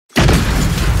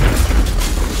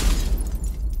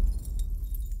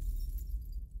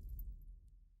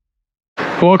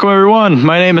Welcome everyone,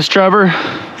 my name is Trevor.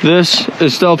 This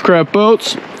is Stealth Craft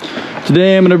Boats.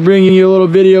 Today I'm going to bring you a little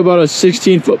video about a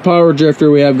 16-foot power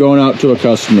drifter we have going out to a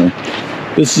customer.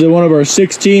 This is one of our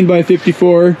 16 by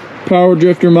 54 power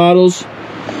drifter models.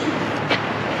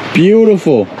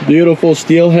 Beautiful, beautiful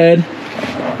steelhead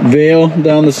veil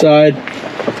down the side.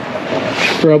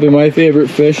 Probably my favorite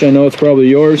fish. I know it's probably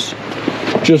yours.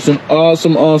 Just an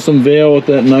awesome veil with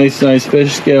that nice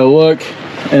fish scale look.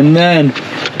 And then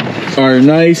our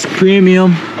nice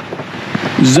premium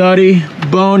Zuddy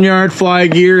Boneyard fly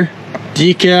gear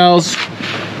decals.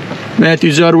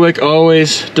 Matthew Zudwick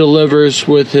always delivers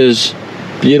with his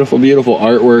beautiful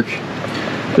artwork.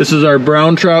 This is our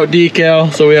brown trout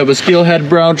decal. So we have a steelhead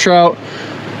brown trout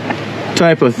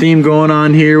type of theme going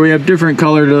on here. We have different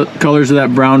colors of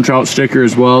that brown trout sticker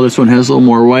as well. This one has a little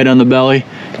more white on the belly.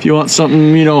 If you want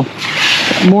something, you know,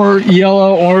 more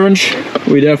yellow orange,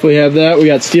 we definitely have that. We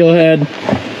got steelhead,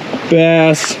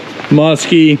 bass,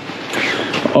 muskie,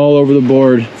 all over the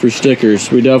board for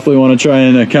stickers. We definitely want to try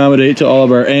and accommodate to all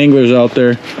of our anglers out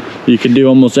there. You can do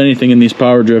almost anything in these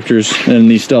power drifters and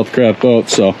these Stealth Craft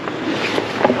boats. So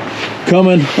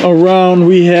coming around,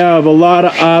 we have a lot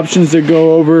of options to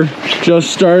go over.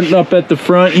 Just starting up at the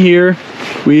front here,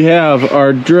 we have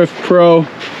our Drift Pro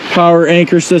power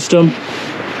anchor system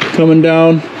coming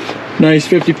down. Nice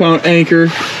 50-pound anchor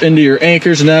into your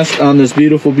anchor's nest on this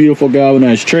beautiful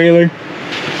galvanized trailer.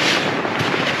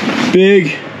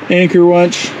 Big anchor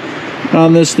winch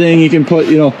on this thing. You can put,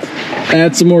 you know,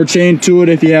 add some more chain to it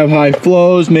if you have high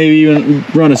flows. Maybe even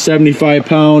run a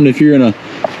 75-pound if you're in a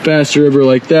faster river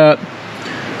like that.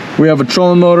 We have a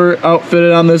trolling motor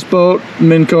outfitted on this boat,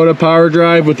 Minn Kota power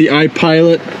drive with the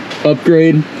iPilot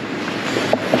upgrade.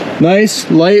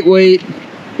 Nice, lightweight,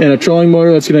 and a trolling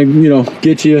motor that's gonna, you know,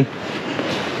 get you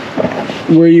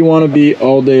where you want to be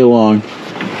all day long.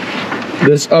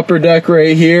 This upper deck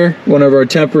right here, one of our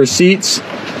temporary seats.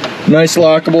 Nice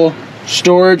lockable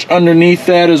storage underneath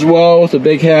that as well with a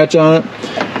big hatch on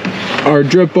it. Our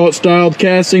drip boat styled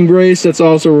casting brace that's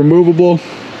also removable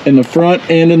in the front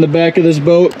and in the back of this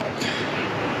boat.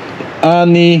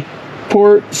 On the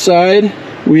port side,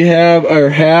 we have our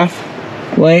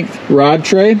half-length rod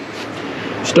tray.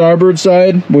 Starboard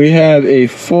side, we have a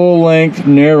full-length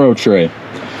narrow tray.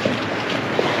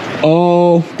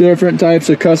 All different types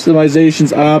of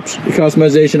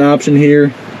customization option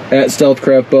here at Stealth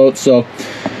Craft Boats. So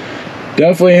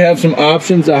definitely have some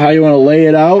options on how you want to lay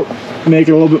it out. Make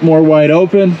it a little bit more wide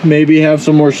open. Maybe have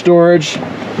some more storage.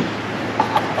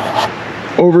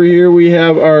 Over here we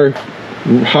have our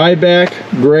high back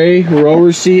gray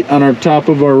rower seat on our top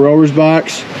of our rower's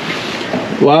box.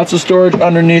 Lots of storage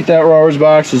underneath that rower's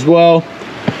box as well.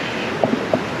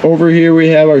 Over here we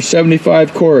have our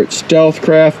 75 quart Stealth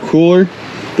Craft cooler.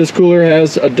 This cooler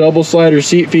has a double slider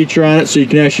seat feature on it, so you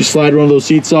can actually slide one of those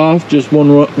seats off, just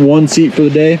one seat for the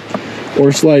day,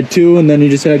 or slide two and then you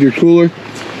just have your cooler.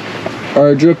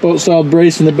 Our drip boat style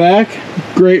brace in the back,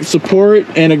 great support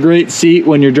and a great seat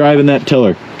when you're driving that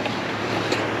tiller.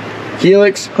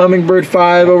 Helix Hummingbird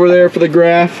 5 over there for the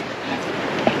graph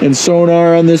and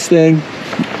sonar on this thing.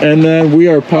 And then we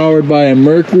are powered by a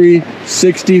Mercury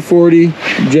 6040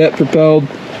 jet propelled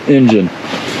engine.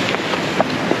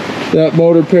 That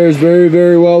motor pairs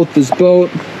very well with this boat,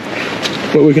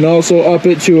 but we can also up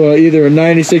it to either a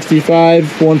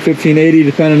 9065, 11580,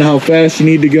 depending on how fast you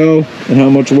need to go and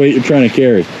how much weight you're trying to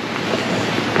carry.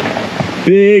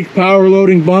 Big power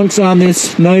loading bunks on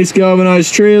this nice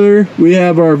galvanized trailer. We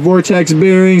have our Vortex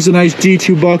bearings, the nice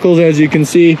G2 buckles, as you can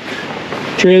see.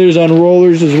 Trailers on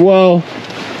rollers as well.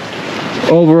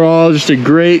 Overall, just a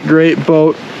great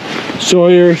boat.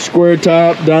 Sawyer square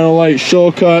top, Dynalite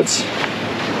shoal cuts.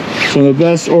 Some of the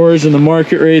best oars in the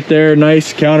market right there.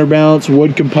 Nice counterbalance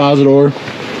wood composite oar.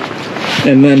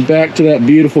 And then back to that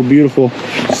beautiful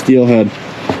steelhead.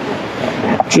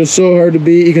 Just so hard to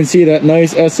beat. You can see that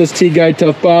nice SST guide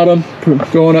tough bottom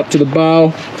going up to the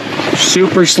bow.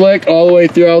 Super slick all the way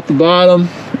throughout the bottom.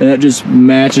 And that just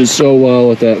matches so well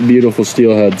with that beautiful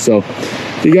steelhead. So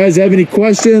if you guys have any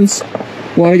questions,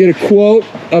 want to get a quote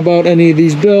about any of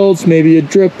these builds, maybe a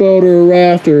drip boat or a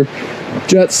raft or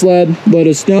jet sled, let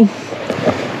us know.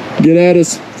 Get at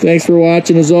us. Thanks for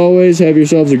watching as always. Have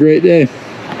yourselves a great day.